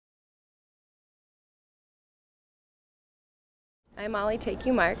I, Molly, take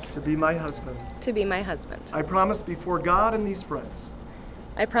you, Mark, to be my husband. to be my husband. I promise before God and these friends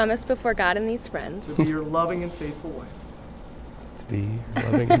I promise before God and these friends to be your loving and faithful wife. To be your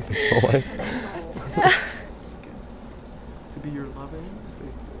loving and faithful wife. To be your loving and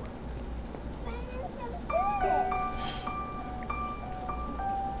faithful wife.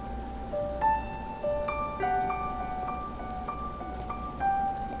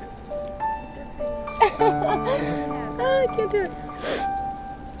 I can't do it.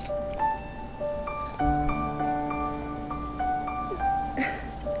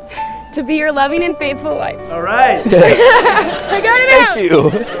 To be your loving and faithful wife. All right. I got it out. Thank you.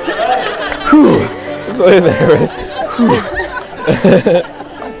 Whew. It's way there.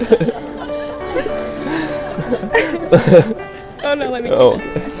 Oh no, let me. Oh.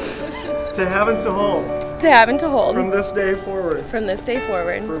 To have and to hold. To have and to hold. From this day forward. From this day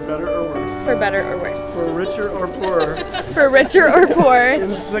forward. For better or worse. For better or worse. For richer or poorer. For richer or poor.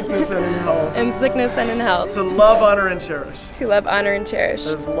 In sickness and in health. In sickness and in health. To love, honor, and cherish. To love, honor, and cherish.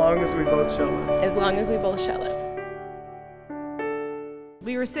 As long as we both shall live. As long as we both shall live.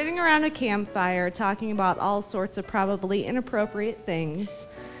 We were sitting around a campfire talking about all sorts of probably inappropriate things,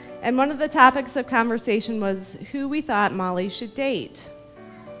 and one of the topics of conversation was who we thought Molly should date.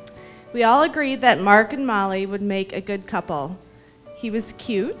 We all agreed that Mark and Molly would make a good couple. He was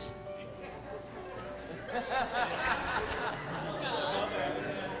cute.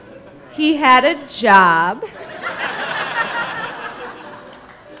 He had a job.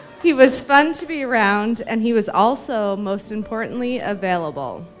 He was fun to be around, and he was also, most importantly,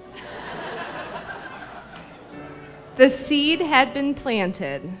 available. The seed had been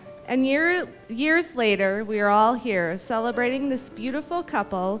planted, and years later, we are all here celebrating this beautiful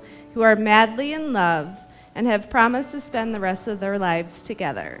couple who are madly in love and have promised to spend the rest of their lives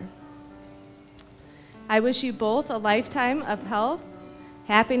together. I wish you both a lifetime of health,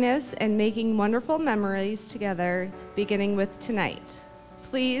 happiness, and making wonderful memories together, beginning with tonight.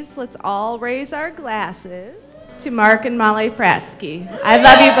 Please, let's all raise our glasses to Mark and Molly Fratsky. I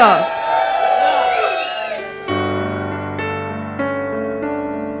love you both.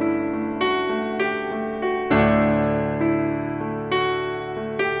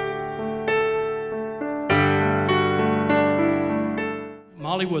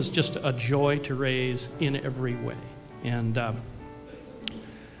 Molly was just a joy to raise in every way. And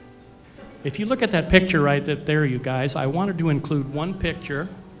if you look at that picture right there, you guys, I wanted to include one picture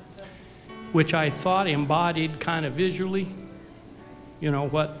which I thought embodied kind of visually, you know,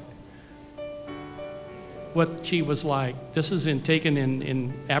 what she was like. This is taken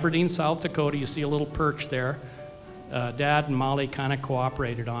in Aberdeen, South Dakota. You see a little perch there. Dad and Molly kind of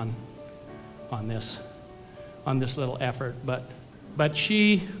cooperated on this little effort, but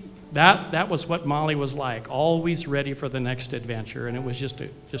that was what Molly was like, always ready for the next adventure, and it was just a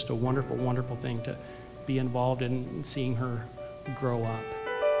wonderful, wonderful thing to be involved in seeing her grow up.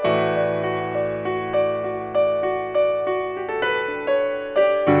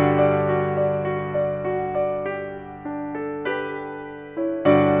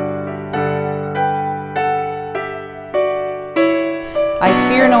 I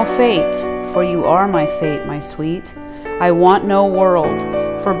fear no fate, for you are my fate, my sweet. I want no world,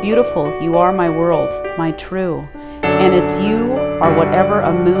 for beautiful you are my world, my true. And it's you are whatever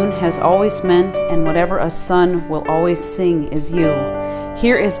a moon has always meant, and whatever a sun will always sing is you.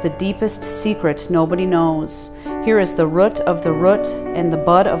 Here is the deepest secret nobody knows. Here is the root of the root, and the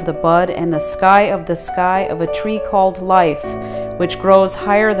bud of the bud, and the sky of a tree called life, which grows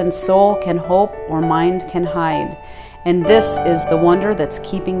higher than soul can hope or mind can hide. And this is the wonder that's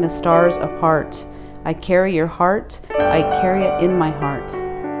keeping the stars apart. I carry your heart, I carry it in my heart.